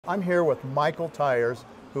I'm here with Michael Tyers,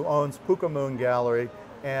 who owns Puka Moon Gallery,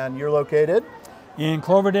 and you're located? In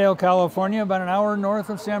Cloverdale, California, about an hour north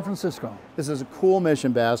of San Francisco. This is a cool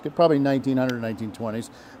mission basket, probably 1900, 1920s.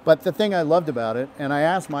 But the thing I loved about it, and I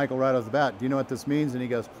asked Michael right off the bat, do you know what this means? And he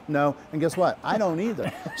goes, no. And guess what? I don't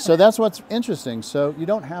either. So that's what's interesting. So you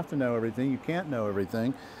don't have to know everything. You can't know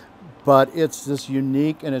everything. But it's this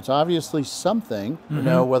unique, and it's obviously something, you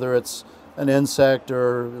know, whether it's an insect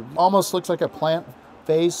or almost looks like a plant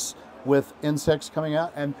face with insects coming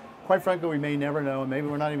out. And quite frankly, we may never know, and maybe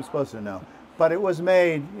we're not even supposed to know. But it was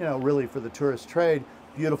made, you know, really for the tourist trade.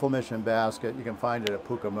 Beautiful mission basket. You can find it at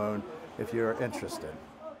Puka Moon if you're interested.